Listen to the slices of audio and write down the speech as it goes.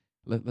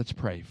Let's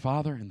pray.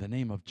 Father, in the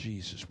name of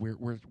Jesus,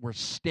 we're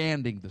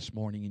standing this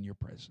morning in your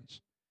presence,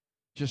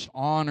 just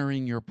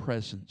honoring your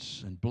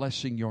presence and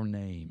blessing your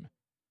name.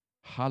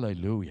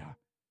 Hallelujah.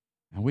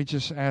 And we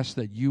just ask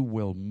that you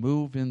will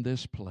move in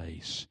this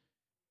place.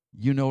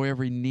 You know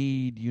every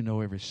need, you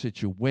know every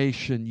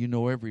situation, you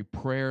know every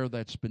prayer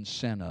that's been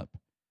sent up.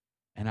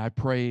 And I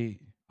pray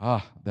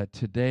that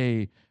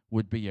today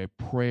would be a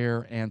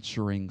prayer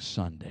answering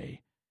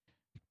Sunday,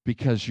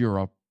 because you're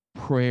a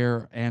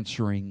prayer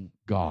answering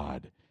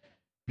God,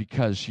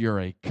 because you're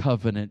a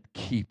covenant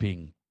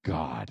keeping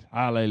God.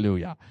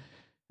 Hallelujah.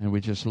 And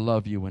we just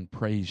love you and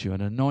praise you,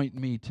 and anoint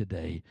me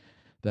today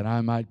that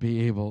I might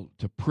be able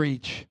to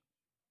preach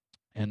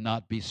and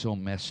not be so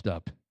messed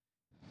up.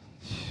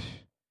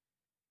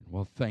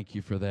 Well, thank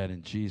you for that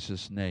in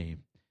Jesus'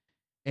 name.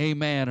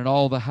 Amen. And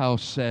all the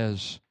house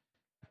says,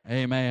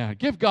 amen.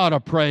 Give God a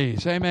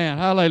praise. Amen.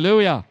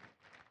 Hallelujah.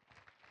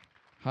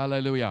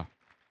 Hallelujah.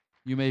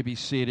 You may be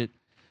seated.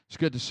 It's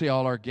good to see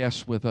all our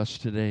guests with us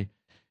today.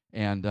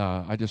 And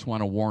I just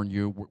want to warn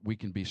you, we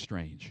can be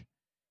strange.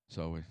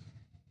 So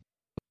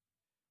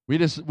we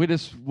just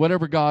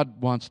whatever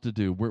God wants to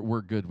do,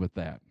 we're good with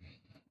that.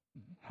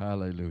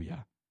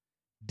 Hallelujah.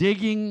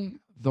 Digging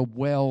the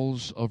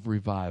wells of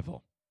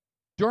revival.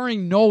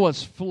 During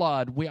Noah's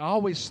flood, we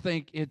always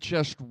think it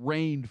just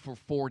rained for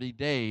 40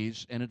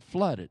 days and it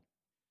flooded.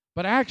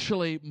 But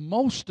actually,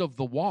 most of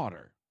the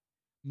water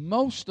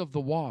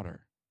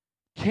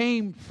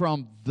came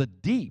from the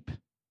deep.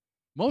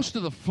 Most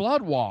of the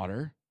flood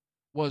water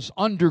was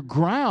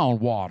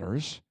underground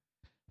waters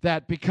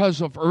that,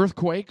 because of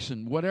earthquakes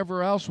and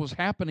whatever else was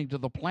happening to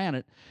the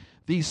planet,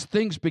 these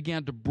things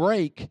began to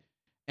break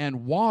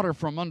and water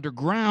from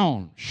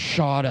underground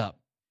shot up.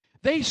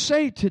 They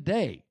say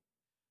today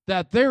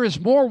that there is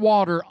more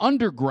water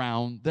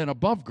underground than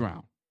above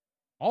ground.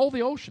 All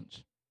the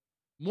oceans.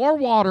 More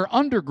water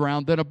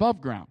underground than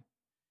above ground.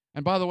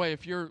 And by the way,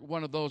 if you're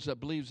one of those that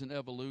believes in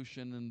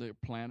evolution and the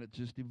planet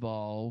just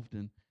evolved,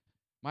 and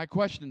my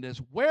question is,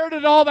 where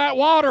did all that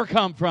water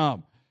come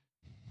from?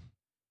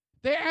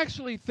 They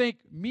actually think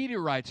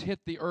meteorites hit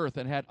the earth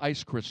and had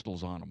ice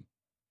crystals on them.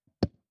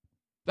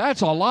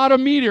 That's a lot of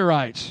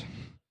meteorites.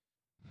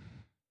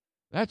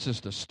 That's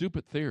just a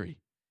stupid theory.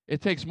 It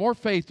takes more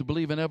faith to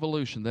believe in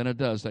evolution than it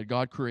does that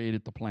God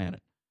created the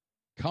planet.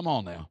 Come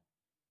on now.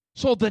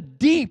 So the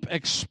deep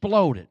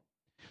exploded.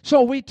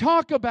 So we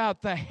talk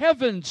about the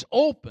heavens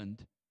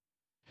opened,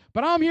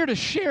 but I'm here to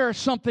share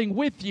something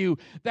with you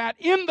that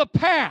in the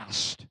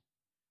past,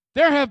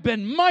 there have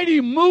been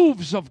mighty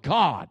moves of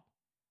God,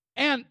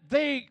 and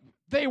they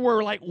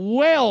were like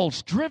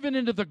wells driven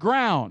into the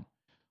ground.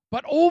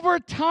 But over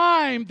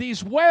time,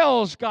 these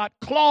wells got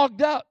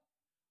clogged up.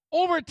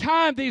 Over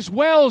time, these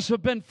wells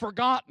have been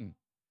forgotten.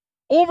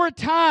 Over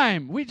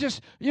time, we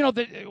just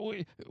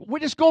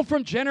go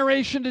from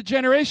generation to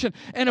generation.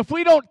 And if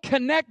we don't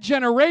connect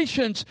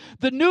generations,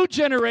 the new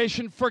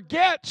generation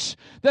forgets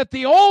that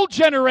the old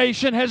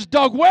generation has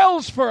dug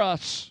wells for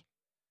us.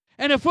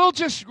 And if we'll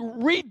just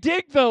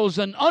redig those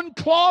and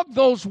unclog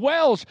those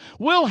wells,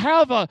 we'll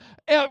have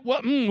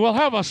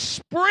a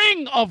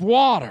spring of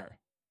water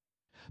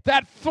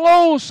that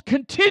flows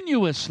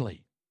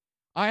continuously.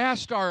 I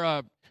asked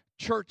our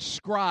church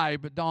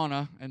scribe,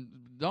 Donna, and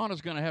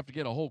Donna's going to have to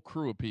get a whole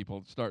crew of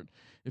people to start.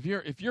 If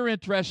you're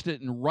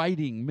interested in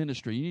writing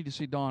ministry, you need to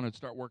see Donna and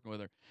start working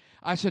with her.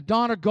 I said,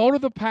 Donna, go to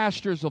the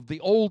pastors of the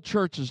old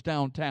churches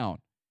downtown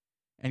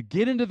and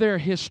get into their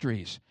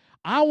histories.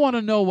 I want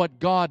to know what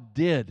God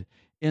did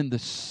in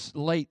the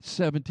late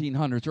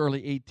 1700s,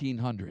 early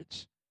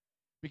 1800s.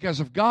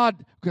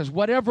 Because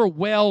whatever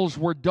wells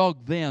were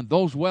dug then,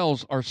 those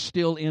wells are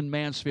still in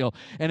Mansfield.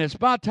 And it's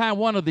about time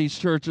one of these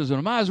churches, and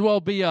it might as well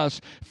be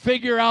us,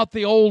 figure out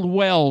the old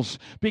wells.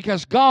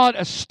 Because God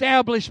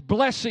established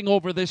blessing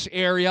over this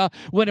area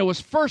when it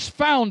was first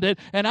founded,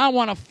 and I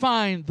want to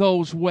find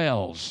those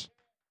wells.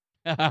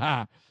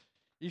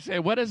 You say,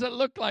 what does it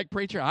look like,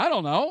 preacher? I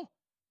don't know.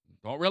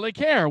 Don't really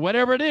care.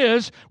 Whatever it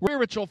is,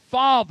 spiritual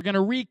father, we're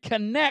going to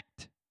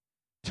reconnect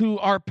to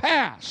our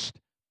past.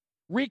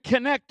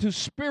 Reconnect to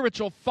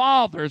spiritual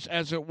fathers,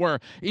 as it were,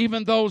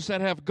 even those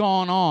that have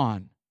gone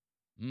on.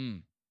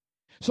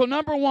 So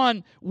number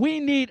one,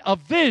 we need a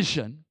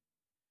vision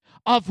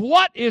of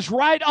what is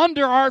right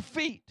under our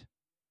feet.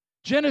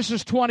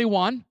 Genesis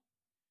 21.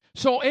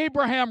 So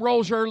Abraham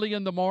rose early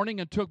in the morning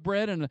and took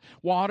bread and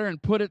water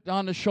and put it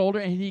on the shoulder,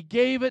 and he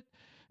gave it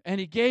and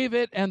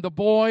the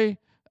boy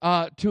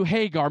to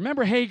Hagar.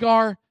 Remember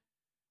Hagar?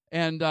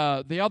 And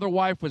the other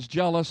wife was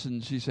jealous,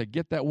 and she said,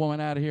 get that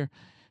woman out of here.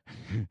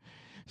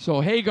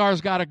 So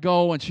Hagar's got to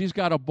go, and she's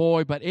got a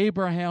boy, but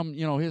Abraham,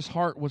 his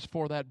heart was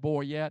for that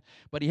boy yet,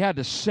 but he had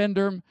to send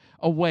him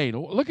away.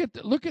 Look at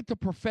the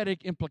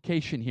prophetic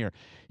implication here.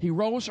 He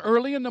rose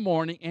early in the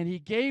morning, and he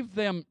gave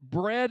them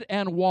bread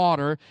and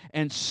water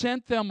and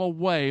sent them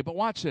away. But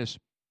watch this.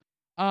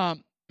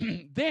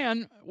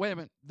 Then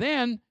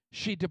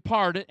she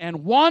departed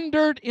and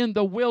wandered in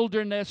the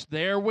wilderness.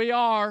 There we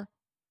are.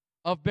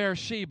 of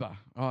Beersheba.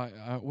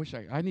 I wish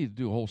I need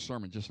to do a whole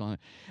sermon just on it.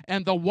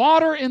 And the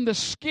water in the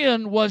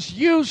skin was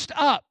used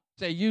up.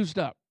 Say, used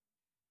up.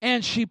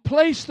 And she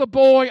placed the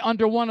boy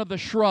under one of the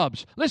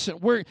shrubs. Listen,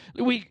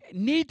 we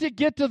need to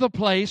get to the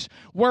place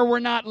where we're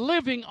not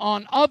living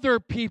on other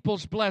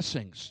people's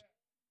blessings.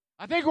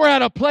 I think we're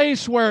at a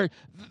place where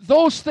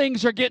those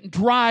things are getting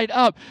dried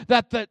up.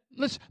 That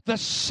the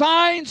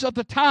signs of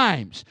the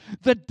times,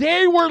 the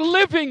day we're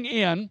living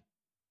in,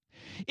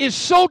 is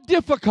so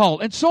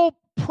difficult and so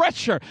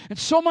pressure and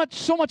so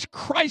much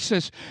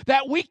crisis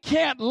that we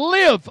can't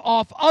live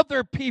off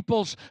other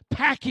people's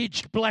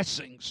packaged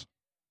blessings.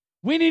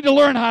 We need to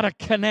learn how to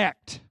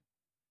connect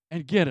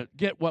and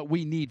get what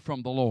we need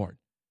from the Lord.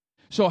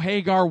 So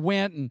Hagar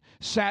went and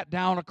sat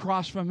down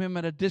across from him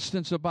at a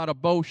distance about a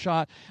bow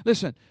shot.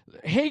 Listen,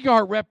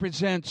 Hagar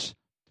represents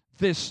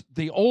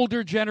the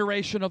older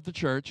generation of the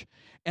church,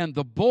 and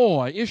the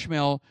boy,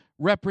 Ishmael,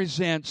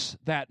 represents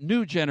that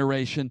new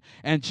generation.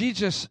 And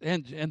Jesus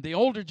and the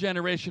older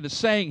generation is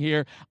saying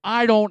here,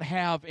 I don't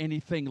have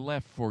anything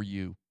left for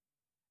you.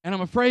 And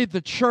I'm afraid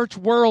the church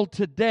world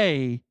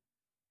today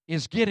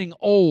is getting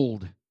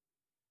old.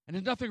 And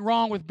there's nothing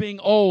wrong with being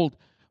old,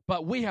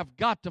 but we have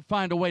got to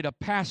find a way to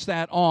pass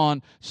that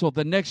on so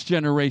the next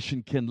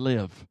generation can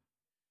live.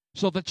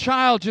 So the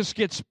child just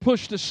gets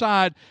pushed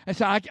aside and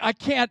said, I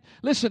can't.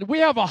 Listen, we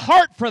have a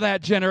heart for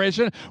that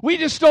generation. We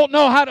just don't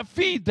know how to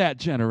feed that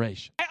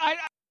generation.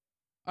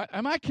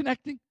 Am I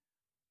connecting?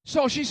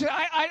 So she said,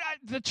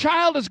 the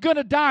child is going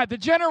to die. The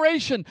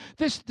generation,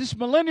 this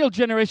millennial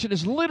generation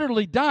is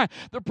literally dying.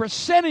 The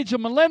percentage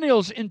of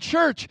millennials in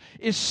church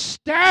is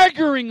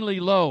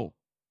staggeringly low.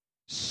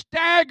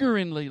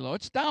 Staggeringly low.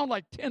 It's down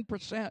like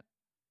 10%.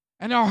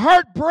 And our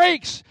heart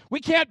breaks.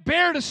 We can't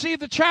bear to see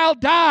the child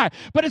die.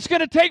 But it's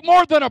going to take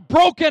more than a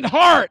broken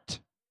heart.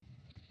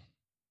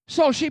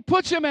 So she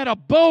puts him at a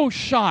bow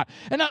shot.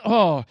 And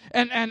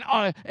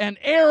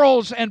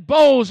arrows and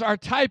bows are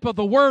type of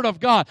the Word of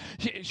God.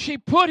 She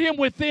put him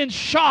within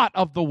shot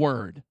of the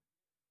Word.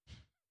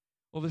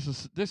 Well, this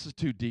is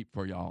too deep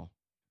for y'all.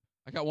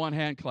 I got one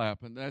hand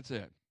clap, and that's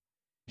it.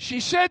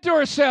 She said to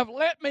herself,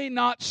 let me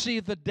not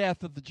see the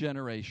death of the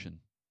generation.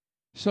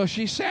 So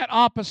she sat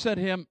opposite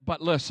him,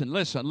 but listen.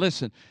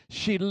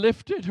 She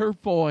lifted her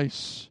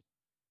voice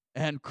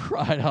and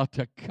cried out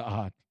to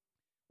God.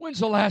 When's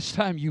the last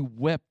time you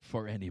wept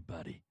for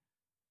anybody?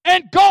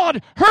 And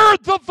God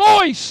heard the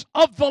voice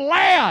of the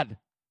lad.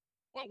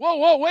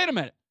 Whoa, wait a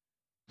minute.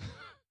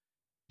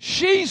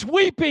 She's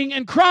weeping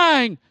and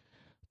crying,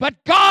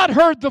 but God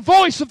heard the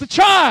voice of the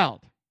child.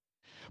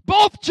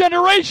 Both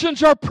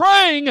generations are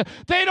praying,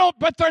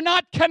 but they're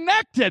not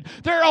connected.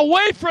 They're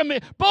away from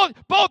it. Both,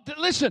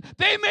 listen,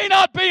 they may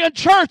not be in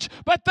church,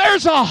 but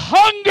there's a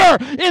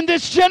hunger in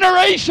this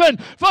generation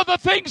for the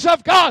things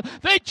of God.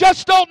 They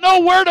just don't know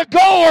where to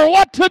go or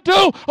what to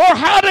do or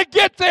how to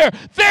get there.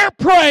 They're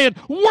praying,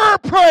 we're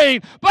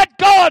praying, but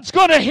God's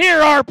going to hear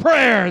our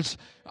prayers.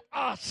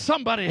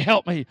 Somebody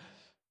help me.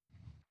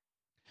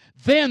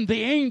 Then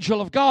the angel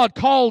of God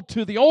called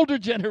to the older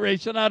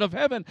generation out of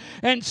heaven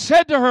and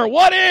said to her,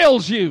 what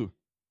ails you?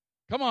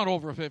 Come on,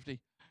 over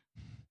 50.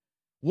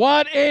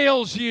 What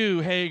ails you,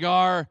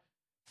 Hagar?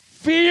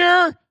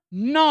 Fear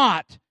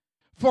not,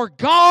 for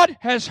God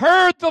has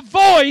heard the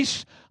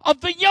voice of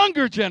the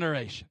younger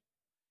generation.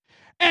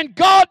 And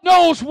God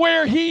knows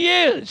where He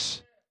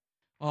is.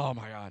 Oh,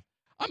 my God.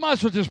 I might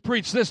as well just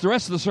preach this. The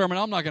rest of the sermon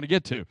I'm not going to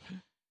get to.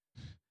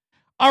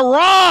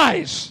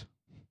 Arise.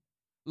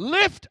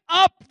 Lift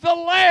up the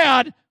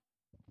lad.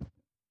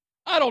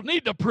 I don't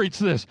need to preach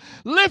this.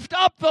 Lift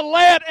up the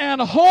lad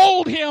and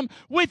hold him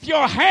with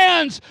your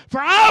hands,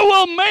 for I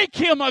will make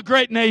him a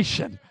great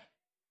nation.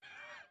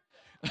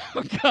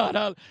 Oh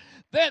God.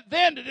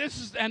 Then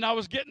this is, and I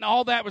was getting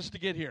all that was to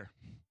get here.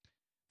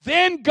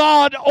 Then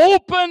God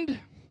opened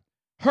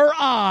her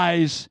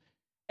eyes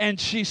and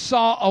she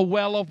saw a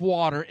well of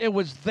water. It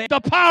was there.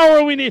 The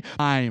power we need.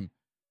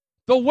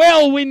 The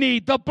well we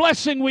need, the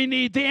blessing we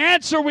need, the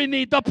answer we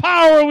need, the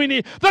power we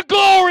need, the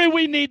glory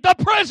we need, the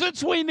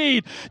presence we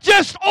need.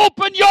 Just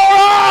open your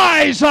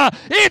eyes.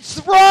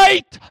 It's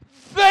right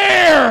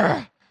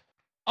there.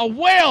 A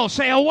well,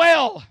 say a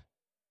well.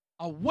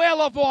 A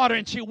well of water.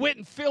 And she went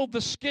and filled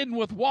the skin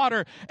with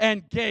water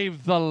and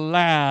gave the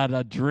lad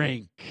a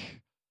drink.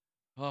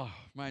 Oh,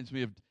 reminds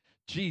me of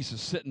Jesus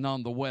sitting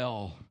on the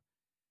well,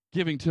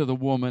 giving to the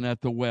woman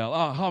at the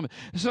well.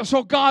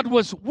 So God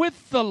was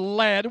with the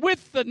lad,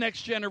 with the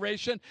next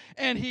generation,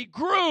 and he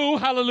grew,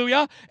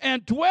 hallelujah,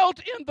 and dwelt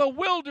in the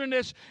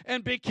wilderness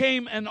and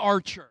became an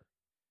archer.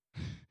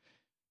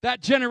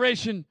 That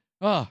generation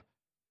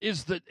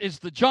is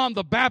the John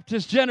the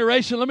Baptist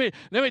generation. Let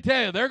me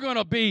tell you, they're going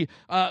to be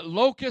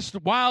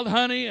locust, wild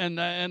honey,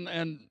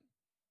 and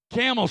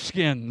camel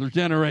skin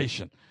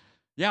generation.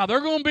 Yeah,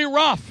 they're going to be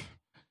rough,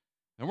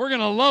 and we're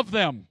going to love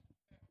them.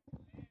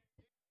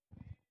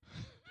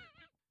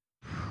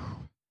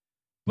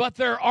 But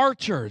they're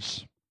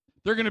archers.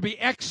 They're going to be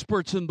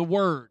experts in the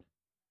Word.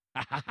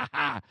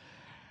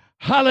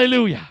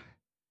 Hallelujah.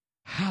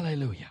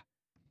 Hallelujah.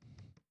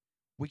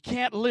 We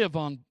can't live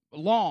on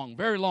long,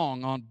 very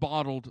long on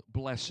bottled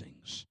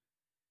blessings.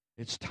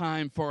 It's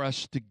time for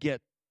us to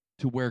get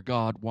to where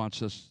God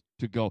wants us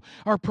to go.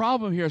 Our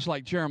problem here is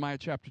like Jeremiah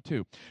chapter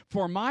 2.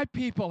 For my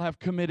people have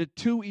committed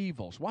two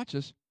evils. Watch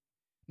this.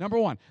 Number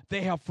one,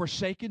 they have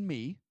forsaken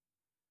me,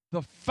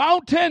 the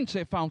fountain,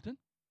 say fountain,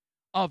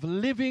 of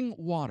living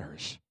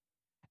waters,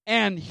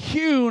 and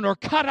hewn or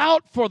cut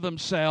out for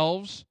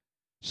themselves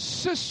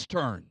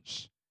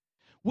cisterns.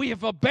 We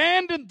have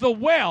abandoned the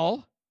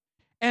well,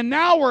 and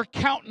now we're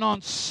counting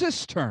on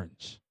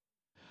cisterns.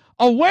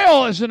 A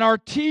well is an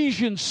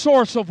artesian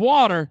source of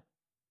water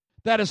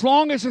that as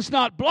long as it's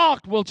not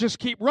blocked, will just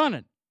keep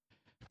running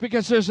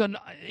because there's an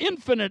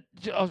infinite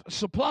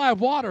supply of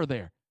water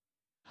there.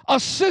 A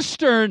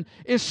cistern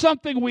is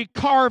something we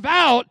carve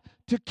out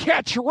to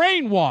catch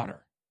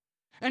rainwater.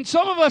 And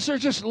some of us are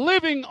just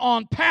living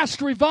on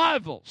past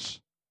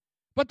revivals.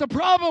 But the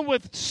problem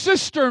with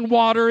cistern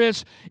water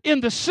is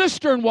in the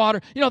cistern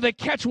water, they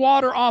catch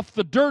water off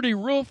the dirty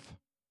roof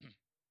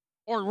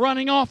or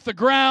running off the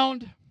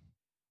ground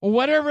or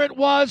whatever it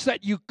was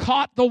that you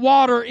caught the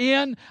water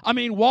in. I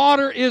mean,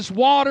 water is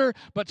water,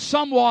 but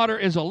some water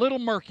is a little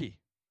murky.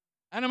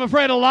 And I'm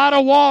afraid a lot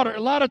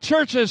of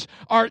churches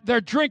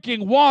they're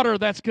drinking water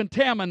that's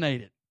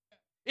contaminated.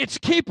 It's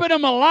keeping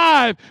them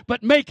alive,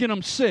 but making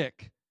them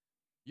sick.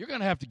 You're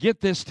going to have to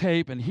get this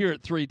tape and hear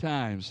it 3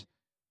 times.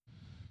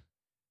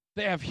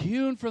 They have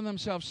hewn for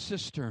themselves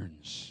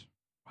cisterns.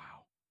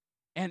 Wow.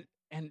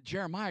 And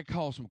Jeremiah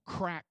calls them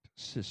cracked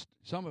cisterns.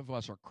 Some of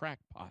us are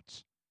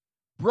crackpots.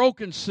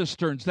 Broken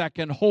cisterns that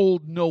can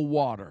hold no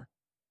water.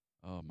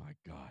 Oh, my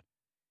God.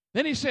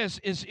 Then he says,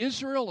 is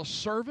Israel a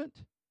servant?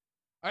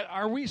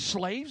 Are we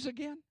slaves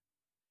again?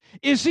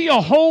 Is he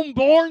a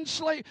homeborn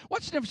slave?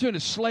 What's the difference between a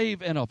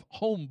slave and a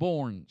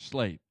homeborn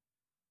slave?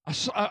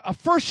 A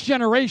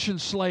first-generation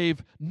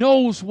slave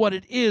knows what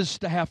it is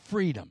to have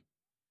freedom.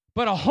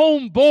 But a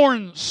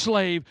homeborn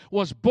slave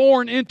was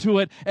born into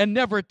it and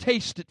never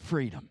tasted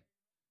freedom.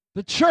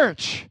 The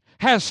church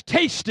has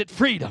tasted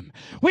freedom.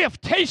 We have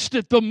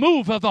tasted the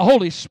move of the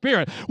Holy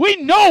Spirit. We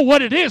know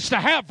what it is to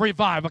have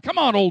revival. Come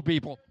on, old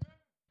people.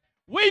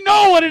 We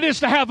know what it is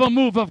to have a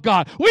move of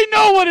God. We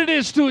know what it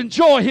is to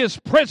enjoy His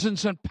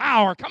presence and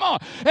power. Come on.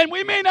 And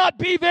we may not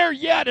be there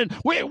yet, and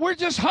we're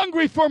just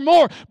hungry for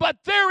more. But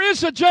there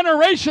is a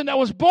generation that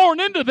was born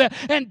into that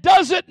and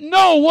doesn't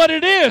know what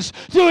it is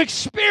to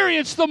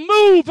experience the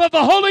move of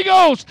the Holy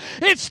Ghost.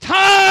 It's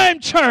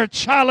time,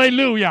 church.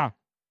 Hallelujah.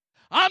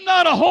 I'm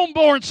not a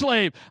homeborn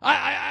slave.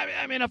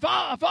 I mean, if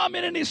I'm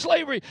in any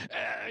slavery,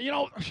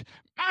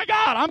 my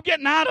God, I'm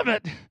getting out of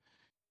it.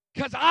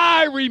 Because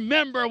I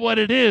remember what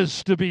it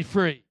is to be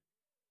free.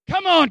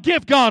 Come on,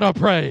 give God a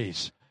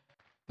praise.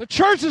 The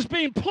church is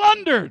being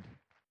plundered.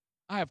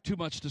 I have too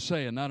much to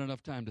say and not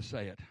enough time to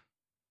say it.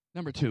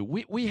 Number 2,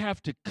 we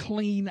have to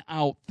clean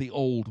out the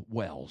old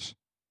wells.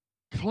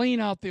 Clean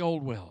out the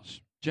old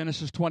wells.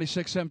 Genesis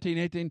 26, 17,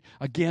 18.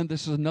 Again,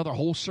 this is another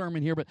whole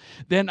sermon here. But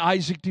then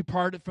Isaac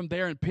departed from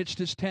there and pitched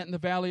his tent in the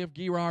valley of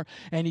Gerar,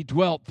 and he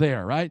dwelt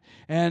there, right?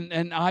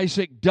 And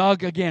Isaac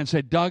dug again.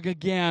 Say, dug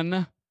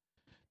again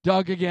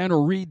or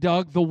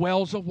redug the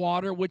wells of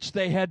water which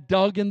they had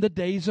dug in the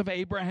days of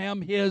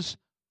Abraham, his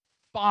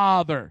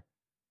father.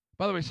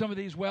 By the way, some of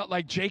these wells,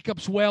 like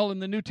Jacob's well in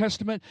the New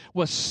Testament,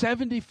 was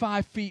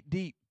 75 feet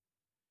deep.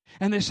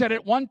 And they said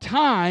at one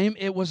time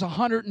it was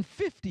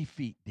 150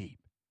 feet deep.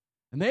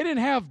 And they didn't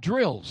have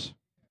drills.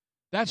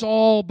 That's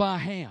all by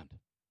hand.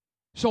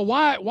 So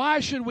why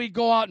should we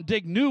go out and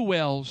dig new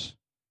wells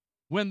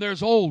when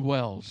there's old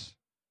wells?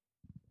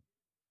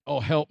 Oh,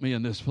 help me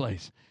in this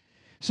place.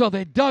 So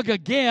they dug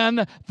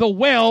again the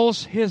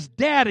wells his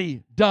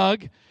daddy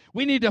dug.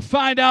 We need to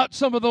find out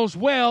some of those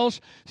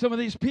wells, some of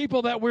these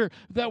people that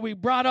we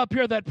brought up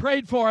here that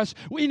prayed for us.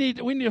 We need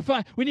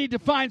to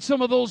find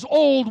some of those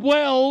old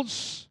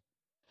wells.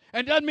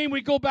 And doesn't mean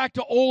we go back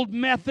to old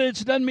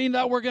methods. Doesn't mean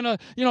that we're going to,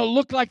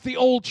 look like the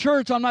old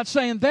church. I'm not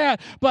saying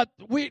that, but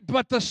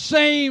the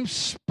same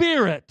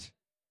spirit.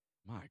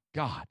 My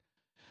God.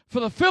 For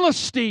the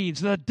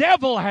Philistines, the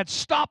devil had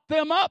stopped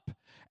them up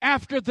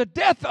after the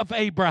death of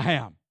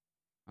Abraham.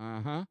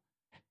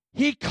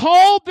 He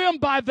called them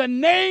by the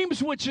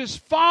names which his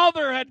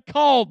father had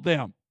called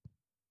them.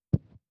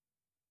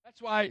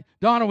 That's why,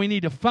 Donna, we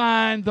need to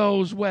find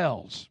those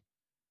wells.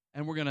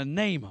 And we're going to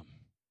name them.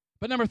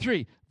 But number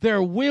 3,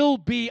 there will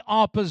be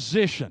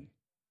opposition.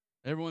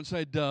 Everyone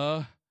say,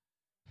 duh.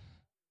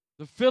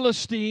 The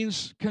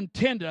Philistines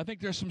contended. I think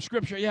there's some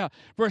scripture. Yeah,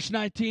 verse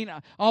 19.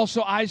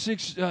 Also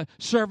Isaac's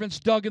servants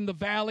dug in the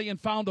valley and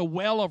found a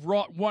well of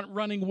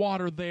running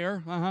water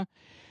there.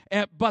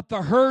 But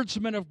the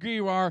herdsmen of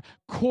Gerar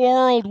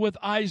quarreled with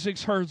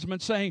Isaac's herdsmen,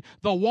 saying,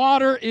 the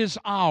water is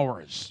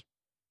ours.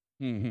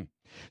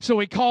 So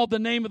he called the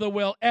name of the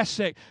well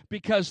Esek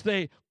because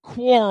they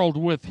quarreled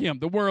with him.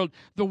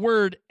 The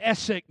word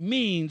Esek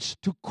means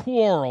to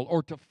quarrel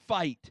or to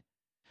fight.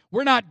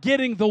 We're not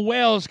getting the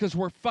wells because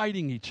we're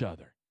fighting each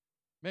other.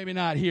 Maybe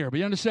not here, but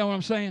you understand what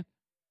I'm saying?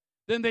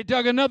 Then they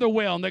dug another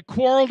well, and they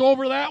quarreled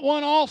over that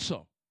one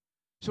also.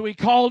 So he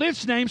called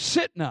its name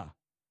Sitnah.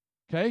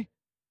 Okay?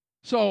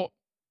 So,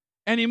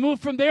 and he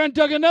moved from there and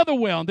dug another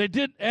well,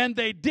 and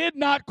they did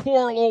not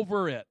quarrel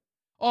over it.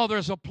 Oh,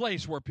 there's a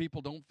place where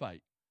people don't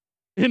fight.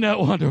 Isn't that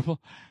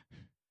wonderful?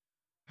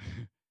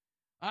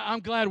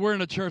 I'm glad we're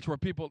in a church where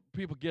people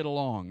get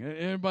along.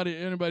 Anybody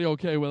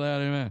okay with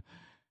that? Amen.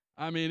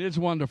 I mean, it's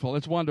wonderful.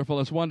 It's wonderful.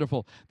 It's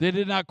wonderful. They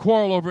did not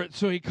quarrel over it,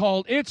 so he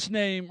called its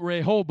name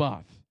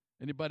Rehoboth.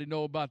 Anybody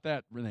know about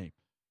that name?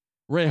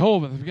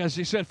 Rehoboth, because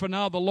he said, for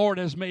now the Lord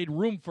has made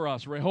room for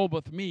us.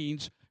 Rehoboth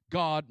means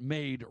God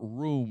made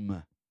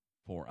room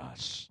for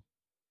us.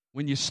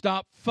 When you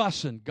stop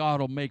fussing,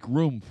 God will make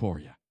room for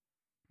you.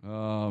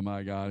 Oh,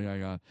 my God, my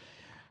God.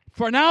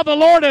 For now the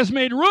Lord has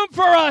made room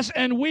for us,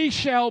 and we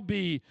shall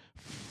be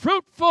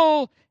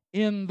fruitful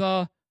in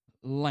the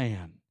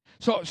land.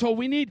 So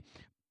we need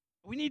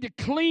to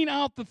clean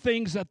out the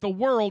things that the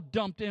world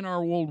dumped in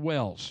our old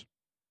wells.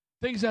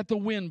 Things that the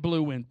wind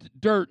blew in,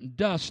 dirt and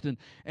dust, and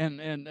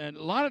a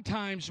lot of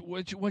times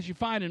what you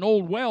find in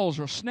old wells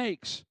are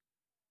snakes.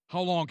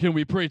 How long can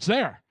we preach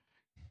there?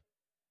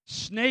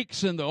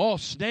 Snakes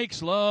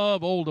snakes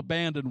love old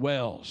abandoned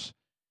wells.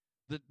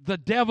 The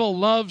devil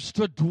loves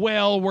to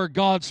dwell where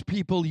God's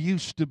people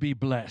used to be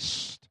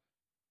blessed.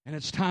 And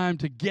it's time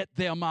to get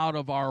them out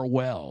of our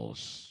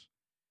wells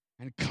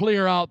and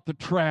clear out the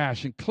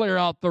trash and clear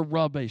out the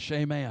rubbish.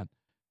 Amen.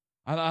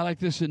 I like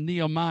this in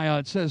Nehemiah.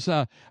 It says,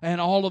 and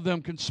all of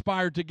them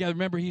conspired together.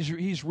 Remember,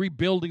 he's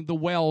rebuilding the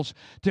wells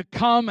to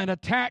come and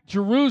attack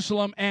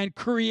Jerusalem and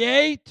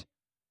create.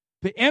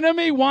 The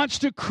enemy wants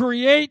to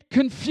create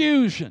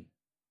confusion.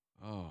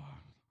 Oh,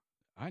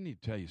 I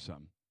need to tell you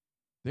something.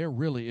 There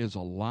really is a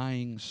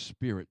lying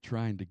spirit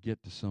trying to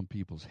get to some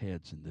people's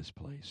heads in this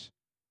place.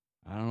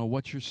 I don't know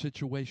what your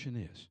situation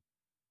is,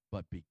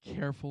 but be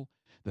careful.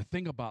 The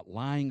thing about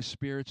lying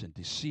spirits and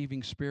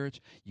deceiving spirits,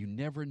 you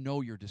never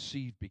know you're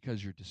deceived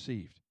because you're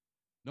deceived.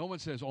 No one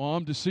says, oh,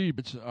 I'm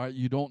deceived.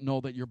 You don't know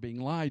that you're being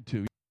lied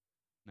to.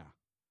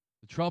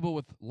 The trouble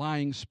with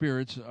lying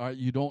spirits,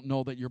 you don't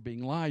know that you're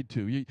being lied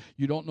to.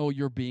 You don't know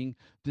you're being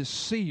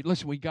deceived.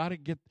 Listen, we got to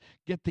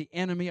get the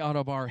enemy out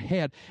of our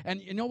head. And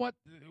you know what?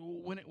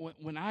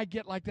 When I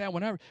get like that,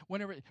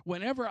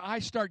 whenever I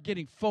start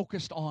getting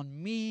focused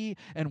on me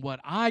and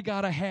what I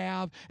got to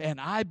have, and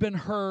I've been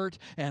hurt,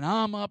 and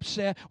I'm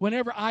upset,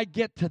 whenever I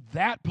get to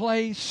that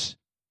place,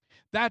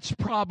 that's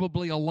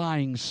probably a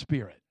lying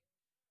spirit.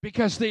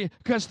 Because the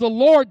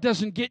Lord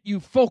doesn't get you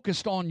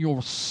focused on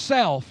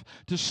yourself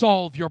to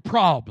solve your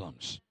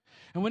problems.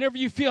 And whenever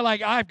you feel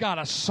like, I've got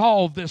to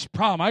solve this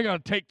problem, I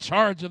got to take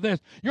charge of this,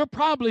 you're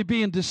probably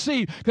being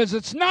deceived because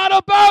it's not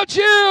about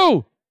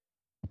you.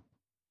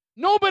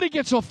 Nobody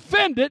gets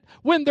offended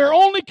when their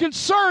only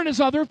concern is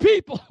other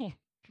people.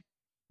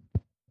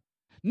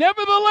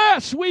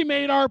 Nevertheless, we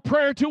made our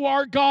prayer to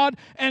our God,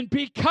 and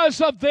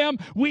because of them,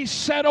 we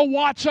set a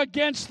watch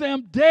against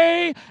them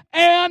day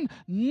and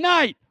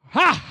night.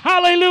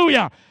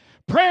 Hallelujah.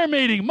 Prayer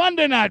meeting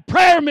Monday night,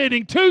 prayer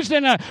meeting Tuesday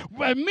night,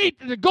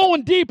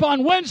 going deep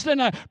on Wednesday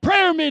night,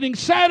 prayer meeting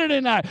Saturday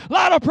night, a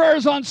lot of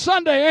prayers on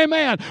Sunday,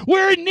 amen.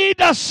 We need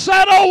to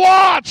set a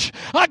watch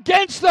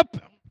against the...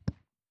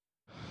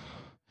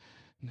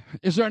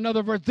 Is there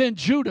another verse? Then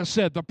Judah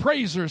said, the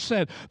praiser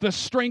said, the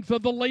strength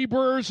of the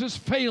laborers is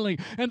failing,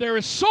 and there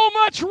is so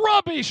much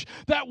rubbish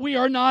that we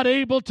are not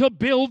able to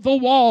build the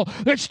wall.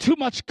 There's too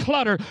much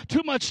clutter,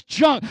 too much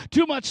junk,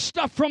 too much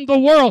stuff from the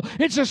world.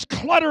 It's just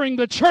cluttering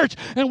the church,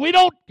 and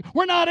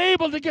we're not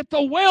able to get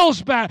the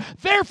wells back.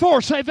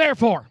 Therefore, say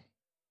therefore.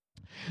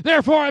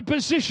 Therefore, I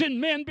position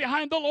men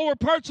behind the lower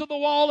parts of the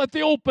wall at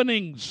the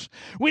openings.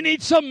 We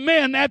need some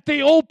men at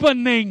the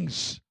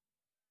openings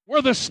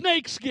where the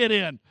snakes get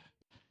in.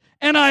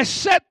 And I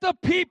set the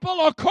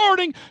people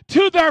according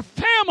to their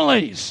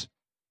families.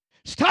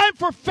 It's time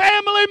for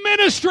family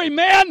ministry,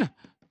 man.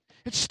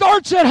 It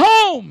starts at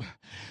home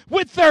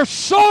with their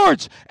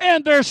swords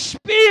and their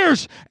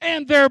spears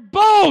and their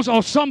bows.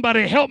 Oh,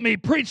 somebody help me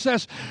preach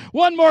this.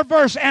 One more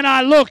verse. And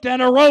I looked and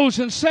arose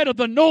and said to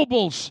the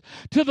nobles,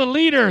 to the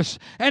leaders,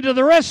 and to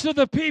the rest of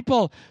the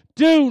people,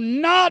 do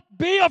not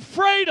be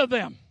afraid of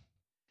them.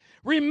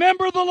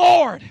 Remember the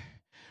Lord,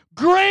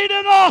 great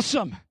and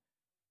awesome,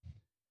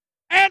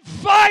 and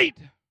fight.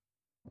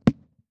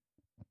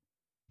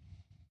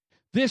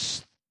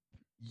 This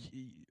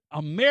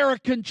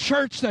American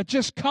church that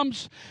just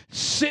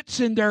sits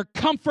in their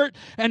comfort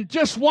and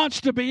just wants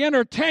to be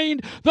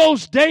entertained,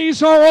 those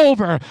days are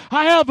over.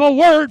 I have a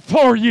word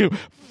for you.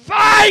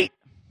 Fight!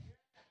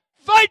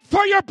 Fight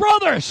for your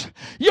brothers,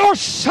 your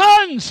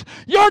sons,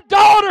 your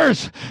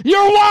daughters,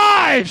 your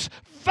wives.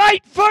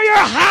 Fight for your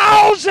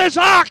houses.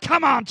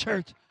 Come on,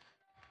 church.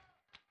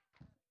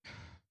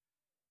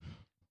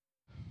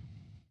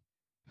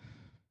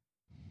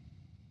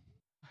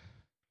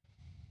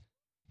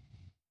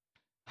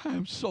 I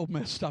am so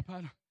messed up.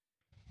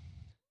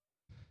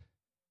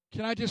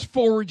 Can I just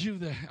forward you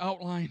the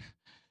outline?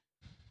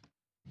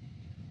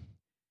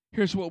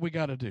 Here's what we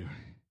got to do.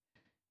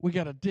 We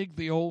got to dig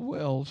the old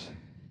wells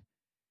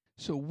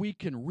so we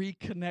can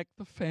reconnect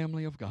the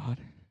family of God.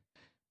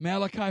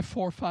 Malachi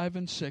 4, 5,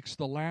 and 6,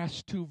 the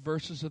last two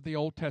verses of the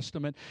Old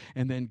Testament,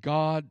 and then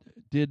God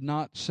did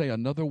not say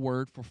another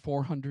word for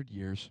 400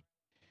 years.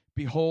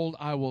 Behold,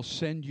 I will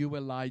send you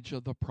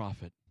Elijah the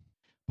prophet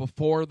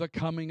before the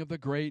coming of the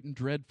great and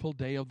dreadful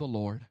day of the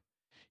Lord.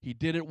 He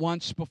did it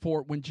once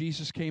before when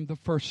Jesus came the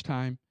first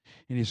time,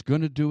 and he's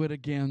going to do it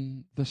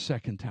again the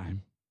second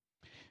time.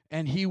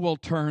 And he will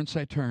turn,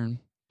 say turn,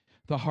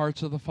 the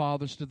hearts of the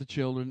fathers to the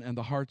children and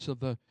the hearts of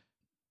the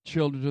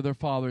children to their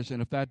fathers,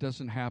 and if that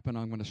doesn't happen,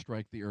 I'm going to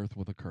strike the earth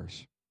with a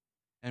curse.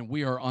 And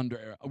we are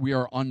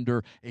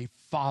under a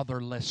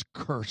fatherless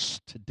curse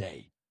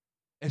today,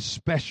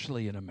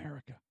 especially in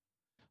America.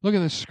 Look at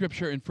this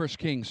scripture in 1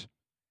 Kings.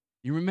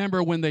 You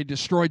remember when they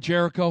destroyed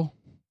Jericho?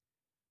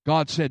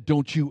 God said,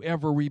 don't you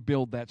ever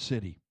rebuild that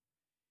city.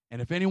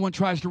 And if anyone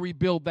tries to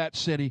rebuild that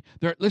city,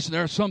 there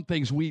are some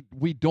things we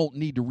don't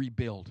need to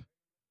rebuild.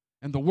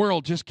 And the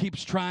world just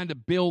keeps trying to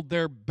build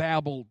their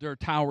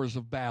towers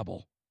of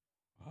Babel.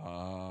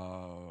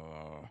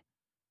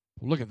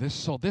 Look at this.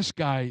 So this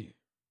guy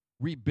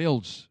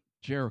rebuilds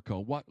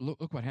Jericho.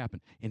 Look what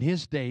happened. In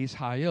his days,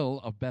 Hiel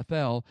of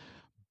Bethel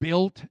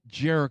built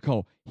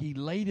Jericho. He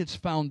laid its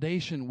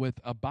foundation with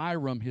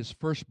Abiram, his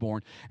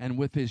firstborn, and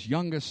with his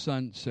youngest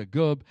son,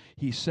 Segub,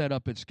 he set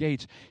up its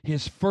gates.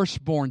 His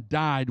firstborn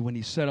died when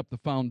he set up the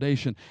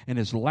foundation, and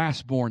his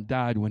lastborn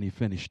died when he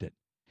finished it.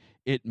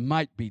 It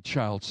might be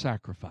child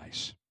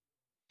sacrifice.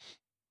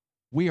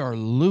 We are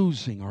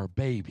losing our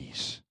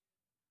babies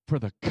for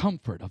the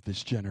comfort of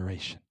this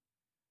generation,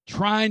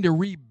 trying to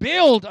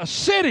rebuild a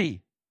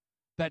city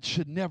that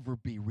should never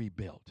be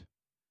rebuilt,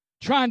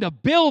 trying to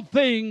build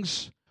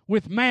things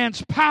with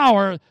man's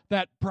power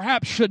that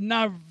perhaps should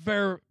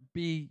never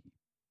be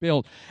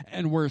built.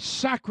 And we're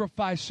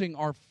sacrificing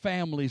our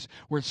families.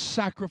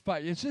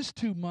 Is this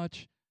too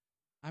much?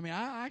 I mean,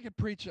 I could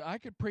preach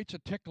a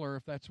tickler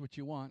if that's what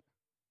you want.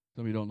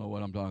 Some of you don't know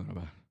what I'm talking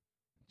about.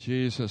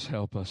 Jesus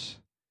help us.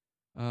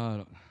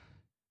 I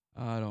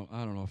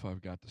don't know if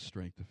I've got the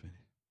strength to finish.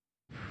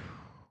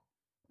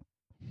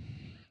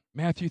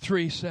 Matthew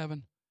 3,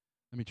 7.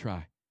 Let me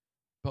try.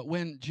 But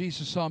when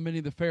Jesus saw many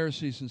of the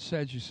Pharisees and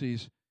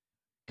Sadducees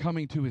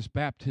coming to his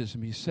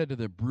baptism, he said to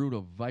the brood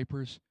of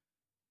vipers,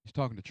 he's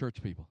talking to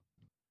church people,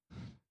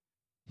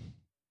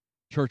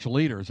 church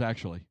leaders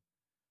actually,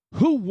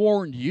 who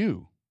warned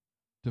you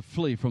to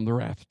flee from the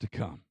wrath to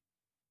come?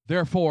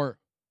 Therefore,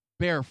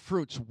 bear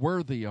fruits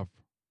worthy of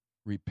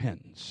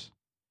repentance.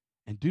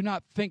 And do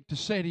not think to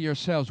say to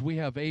yourselves, we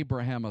have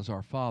Abraham as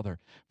our father.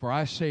 For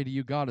I say to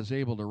you, God is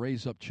able to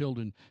raise up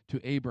children to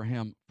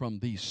Abraham from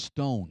these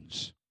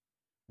stones.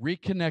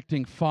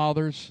 Reconnecting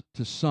fathers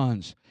to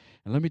sons.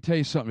 And let me tell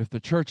you something, if the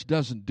church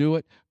doesn't do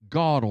it,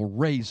 God will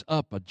raise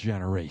up a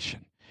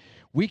generation.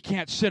 We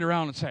can't sit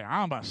around and say,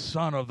 I'm a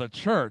son of the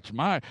church.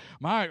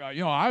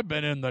 I've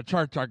been in the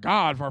church of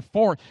God for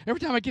Every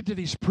time I get to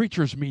these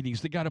preachers'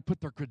 meetings, they got to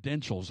put their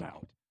credentials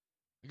out.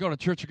 You go to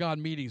Church of God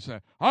meetings, say,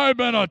 I've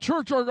been a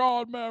Church of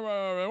God member.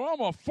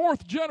 I'm a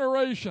fourth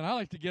generation. I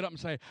like to get up and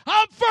say,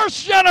 I'm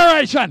first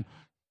generation.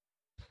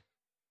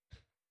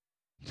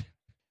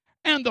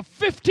 And the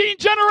 15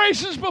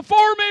 generations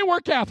before me were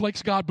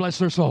Catholics. God bless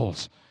their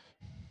souls.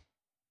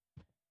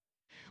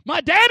 My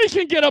daddy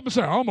can get up and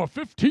say, I'm a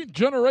 15th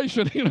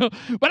generation,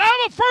 but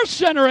I'm a first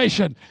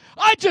generation.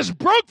 I just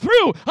broke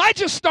through. I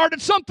just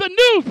started something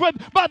new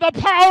by the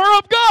power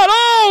of God.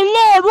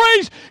 Oh,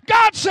 Lord,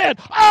 God said,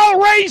 I'll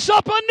raise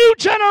up a new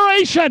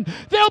generation.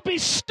 There'll be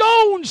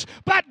stones,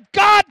 but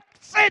God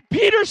said,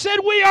 Peter said,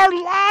 we are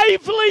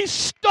lively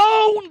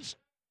stones.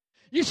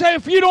 You say,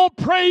 if you don't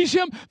praise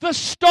him, the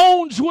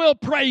stones will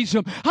praise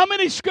him. How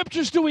many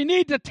scriptures do we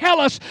need to tell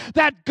us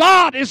that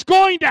God is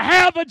going to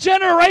have a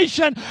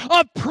generation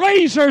of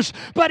praisers,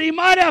 but he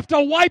might have to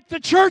wipe the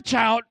church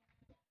out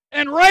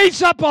and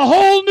raise up a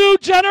whole new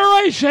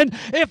generation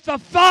if the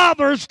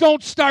fathers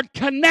don't start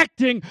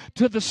connecting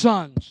to the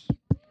sons?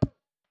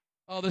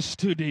 Oh, this is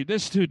too deep.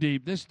 This is too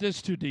deep. This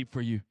is too deep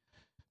for you.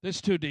 This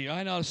is too deep.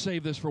 I know how to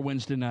save this for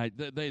Wednesday night.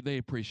 They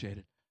appreciate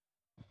it.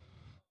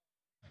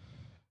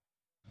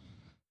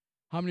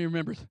 How many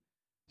remember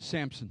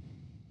Samson?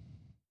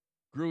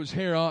 Grew his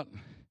hair out,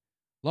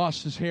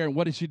 lost his hair, and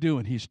what is he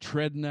doing? He's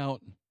treading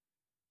out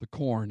the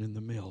corn in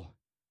the mill,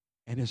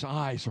 and his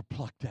eyes are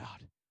plucked out.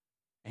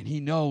 And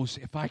he knows,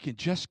 if I can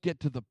just get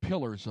to the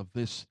pillars of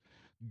this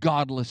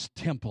godless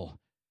temple,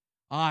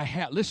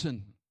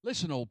 listen,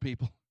 old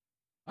people.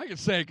 I can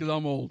say it because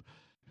I'm old.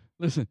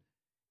 Listen,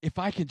 if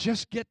I can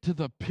just get to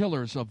the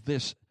pillars of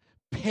this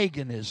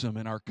paganism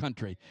in our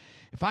country,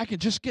 if I can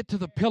just get to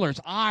the pillars,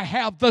 I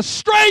have the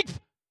strength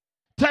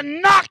to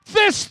knock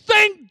this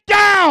thing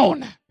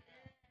down.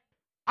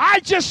 I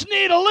just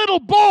need a little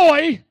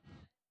boy.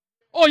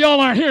 Oh, y'all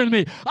aren't hearing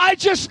me. I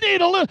just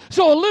need a little.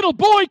 So a little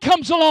boy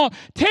comes along,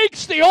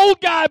 takes the old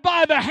guy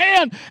by the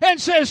hand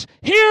and says,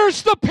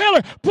 here's the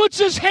pillar. Puts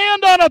his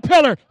hand on a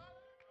pillar.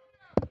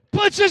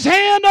 Puts his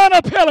hand on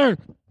a pillar.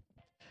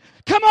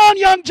 Come on,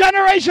 young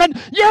generation.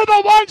 You're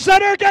the ones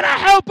that are going to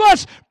help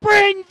us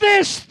bring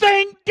this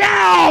thing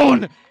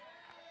down.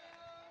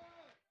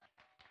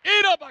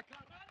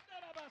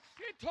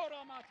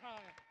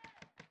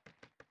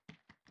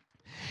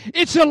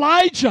 It's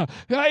Elijah.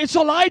 It's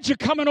Elijah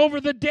coming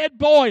over the dead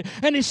boy.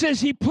 And he says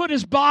he put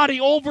his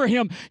body over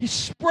him. He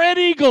spread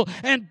eagle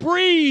and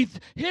breathed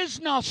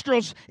his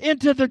nostrils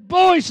into the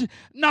boy's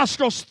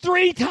nostrils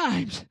 3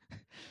 times.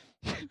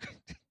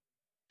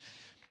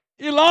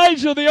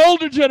 Elijah, the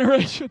older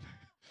generation,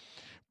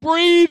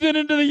 breathing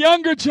into the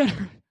younger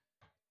generation.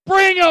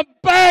 Bring them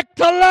back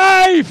to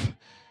life.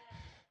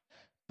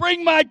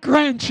 Bring my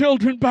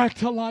grandchildren back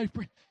to life.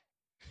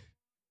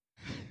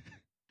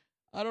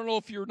 I don't know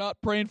if you're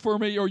not praying for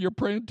me or you're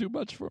praying too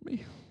much for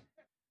me.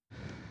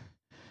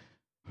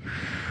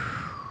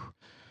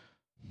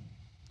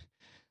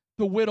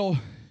 The widow,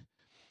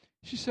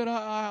 she said,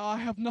 I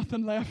have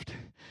nothing left.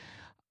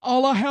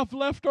 All I have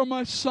left are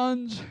my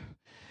sons,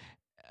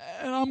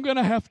 and I'm going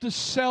to have to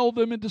sell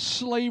them into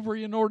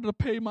slavery in order to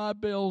pay my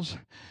bills.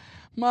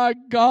 My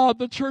God,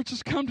 the church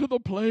has come to the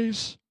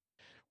place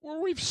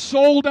where we've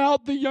sold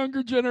out the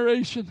younger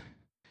generation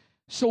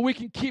so we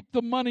can keep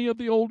the money of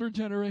the older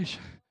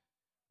generation.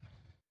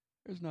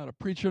 There's not a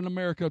preacher in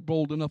America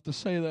bold enough to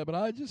say that, but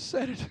I just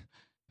said it.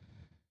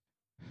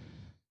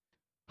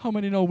 How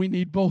many know we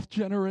need both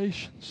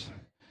generations?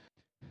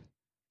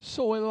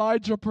 So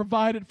Elijah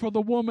provided for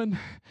the woman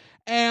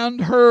and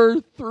her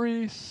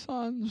 3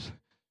 sons.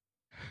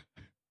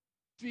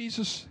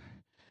 Jesus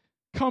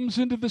comes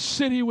into the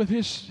city with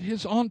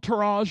his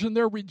entourage, and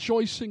they're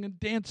rejoicing and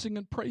dancing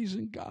and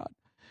praising God.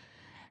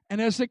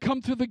 And as they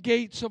come through the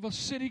gates of a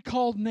city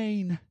called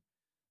Nain,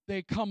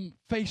 they come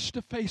face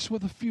to face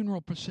with a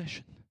funeral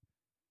procession.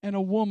 And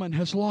a woman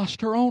has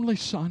lost her only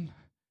son.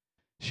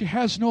 She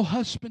has no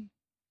husband.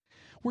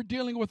 We're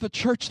dealing with a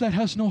church that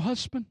has no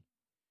husband.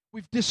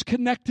 We've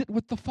disconnected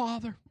with the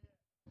Father.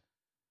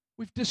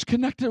 We've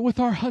disconnected with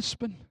our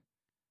husband.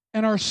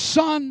 And our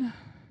son,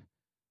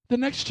 the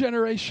next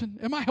generation,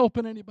 am I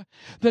helping anybody?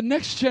 The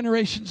next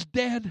generation's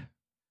dead.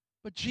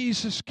 But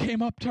Jesus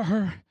came up to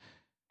her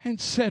and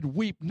said,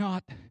 "Weep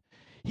not."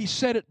 He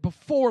said it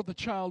before the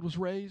child was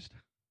raised.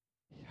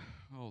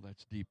 Oh,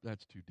 that's deep.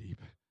 That's too deep.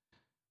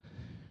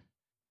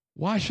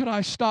 Why should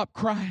I stop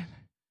crying?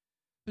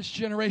 This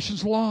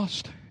generation's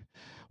lost.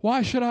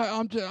 Why should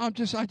I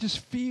just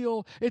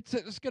feel it's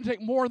going to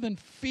take more than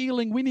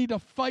feeling. We need to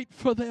fight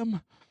for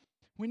them.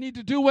 We need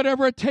to do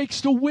whatever it takes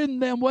to win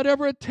them.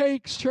 Whatever it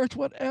takes, church,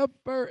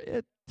 whatever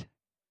it.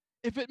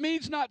 If it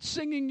means not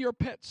singing your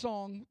pet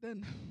song,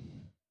 then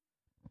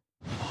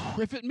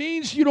if it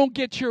means you don't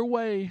get your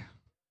way,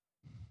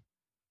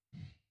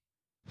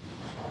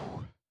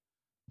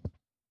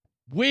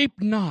 weep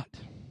not.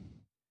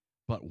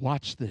 But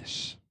watch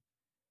this.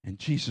 And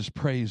Jesus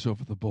prays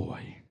over the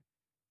boy.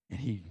 And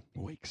he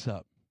wakes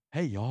up.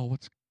 Hey, y'all,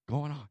 what's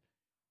going on?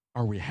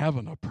 Are we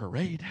having a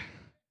parade?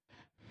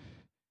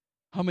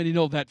 How many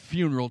know that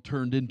funeral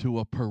turned into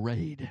a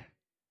parade?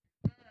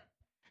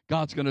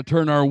 God's going to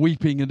turn our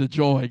weeping into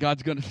joy.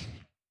 God's going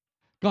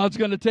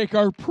to take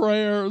our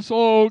prayers.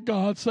 Oh,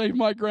 God, save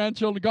my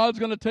grandchildren. God's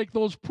going to take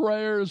those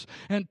prayers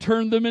and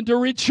turn them into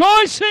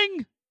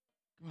rejoicing.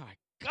 My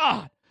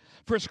God.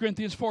 1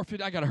 Corinthians 4:15.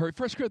 I got to hurry.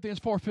 1 Corinthians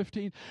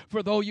 4:15.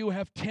 For though you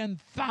have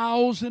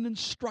 10,000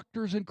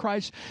 instructors in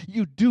Christ,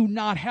 you do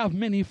not have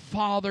many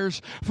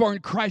fathers. For in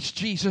Christ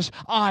Jesus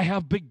I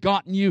have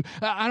begotten you.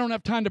 I don't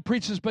have time to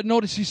preach this, but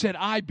notice he said,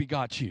 I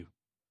begot you.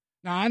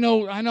 Now I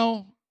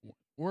know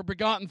we're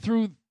begotten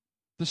through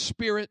the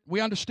Spirit.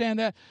 We understand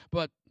that,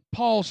 but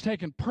Paul's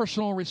taking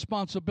personal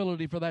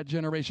responsibility for that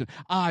generation.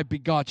 I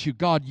begot you.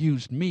 God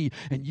used me,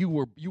 and you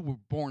were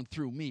born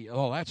through me.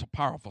 Oh, that's a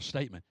powerful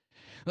statement.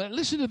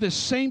 Listen to this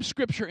same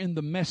scripture in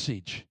the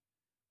Message.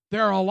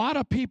 There are a lot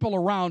of people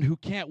around who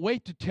can't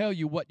wait to tell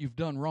you what you've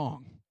done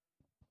wrong.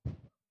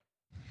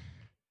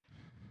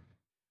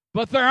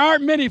 But there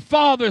aren't many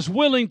fathers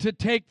willing to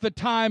take the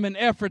time and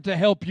effort to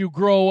help you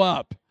grow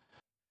up.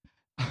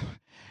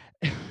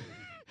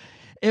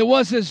 It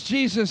was as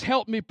Jesus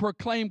helped me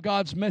proclaim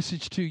God's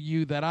message to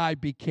you that I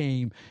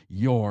became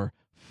your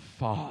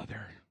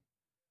father.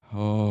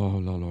 Oh,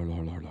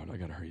 Lord, I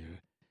got to hurry.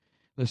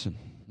 Listen,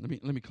 let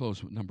me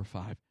close with number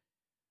 5.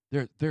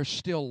 There's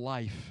still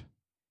life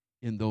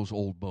in those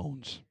old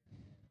bones.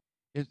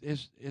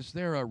 Is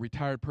there a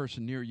retired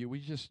person near you? We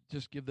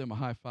just give them a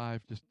high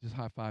five. Just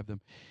high five them,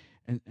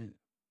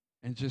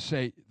 and just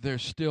say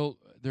there's still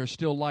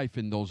life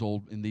in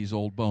these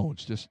old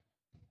bones.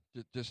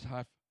 Just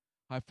high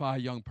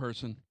five, young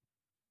person.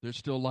 There's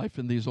still life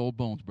in these old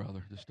bones,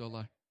 brother. There's still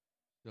life.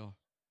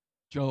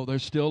 Joe,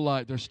 there's still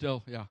life. There's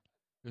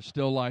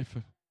still life.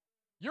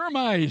 You're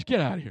my age. Get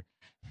out of here.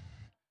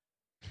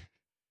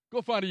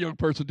 Go find a young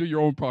person. Do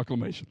your own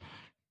proclamation.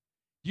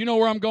 Do you know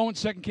where I'm going?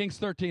 2 Kings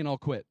 13. I'll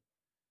quit.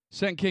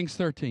 2 Kings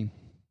 13.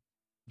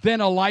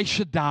 Then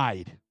Elisha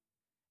died,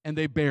 and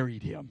they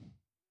buried him.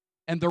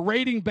 And the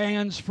raiding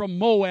bands from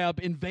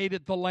Moab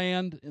invaded the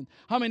land. And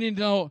how many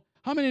know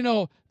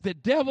the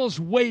devil's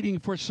waiting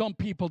for some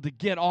people to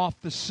get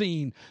off the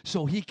scene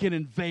so he can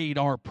invade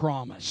our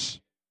promise?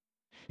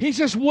 He's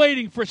just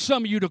waiting for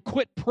some of you to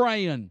quit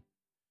praying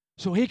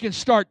so he can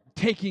start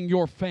taking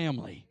your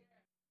family.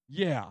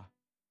 Yeah.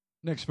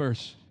 Next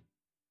verse.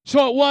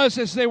 So it was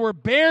as they were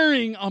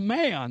burying a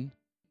man,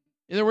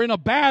 they were in a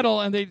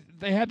battle and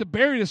they had to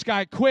bury this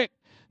guy quick,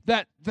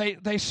 that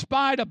they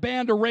spied a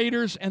band of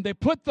raiders and they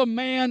put the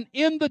man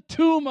in the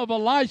tomb of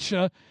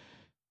Elisha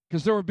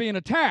because they were being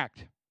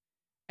attacked.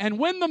 And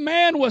when the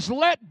man was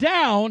let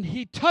down,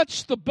 he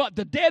touched the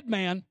dead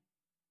man,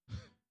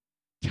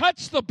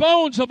 touched the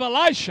bones of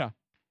Elisha.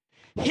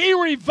 He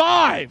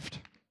revived.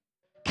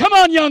 Come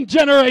on, young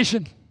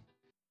generation.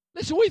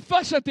 Listen, we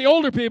fuss at the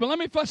older people. Let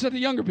me fuss at the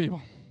younger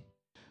people.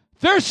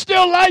 There's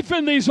still life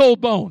in these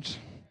old bones.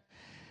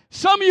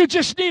 Some of you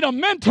just need a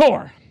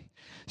mentor.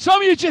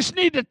 Some of you just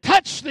need to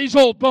touch these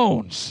old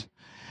bones.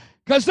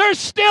 Because there's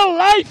still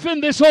life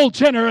in this old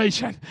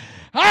generation.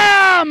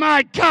 Ah,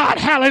 my God,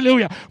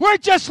 hallelujah. We're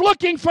just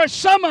looking for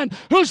someone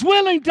who's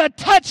willing to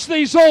touch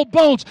these old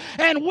bones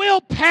and will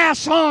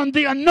pass on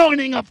the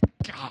anointing of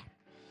God.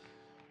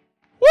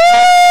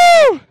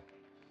 Woo!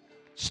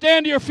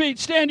 Stand to your feet,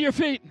 stand to your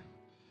feet.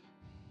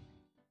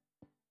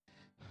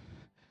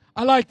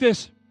 I like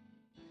this.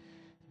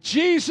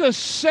 Jesus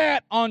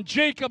sat on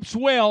Jacob's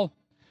well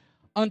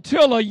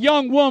until a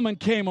young woman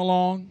came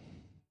along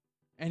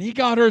and he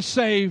got her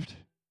saved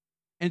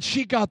and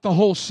she got the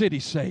whole city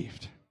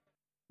saved.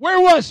 Where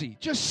was he?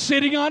 Just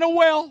sitting on a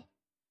well.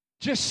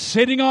 Just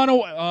sitting on a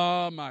well.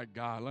 Oh my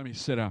God, let me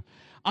sit down.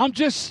 I'm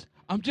just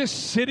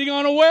sitting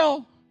on a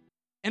well.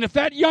 And if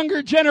that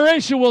younger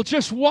generation will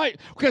just wait,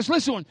 because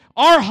listen,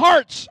 our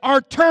hearts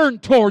are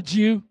turned towards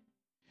you,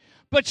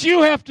 but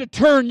you have to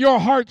turn your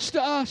hearts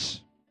to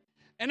us.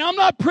 And I'm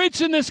not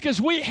preaching this because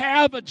we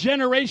have a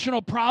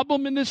generational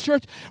problem in this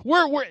church.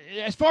 We're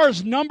as far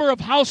as number of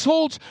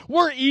households,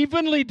 we're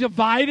evenly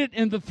divided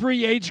in the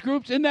 3 age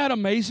groups. Isn't that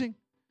amazing?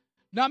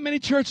 Not many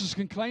churches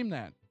can claim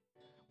that.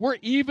 We're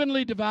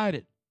evenly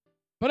divided.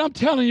 But I'm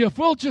telling you, if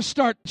we'll just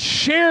start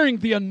sharing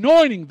the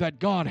anointing that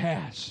God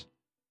has,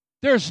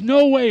 there's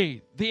no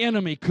way the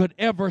enemy could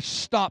ever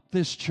stop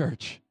this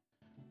church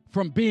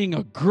from being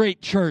a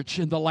great church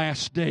in the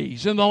last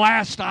days, in the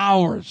last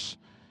hours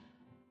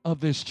of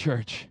this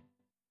church.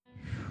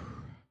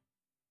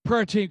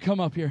 Prayer team, come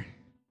up here.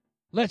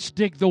 Let's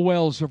dig the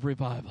wells of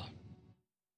revival.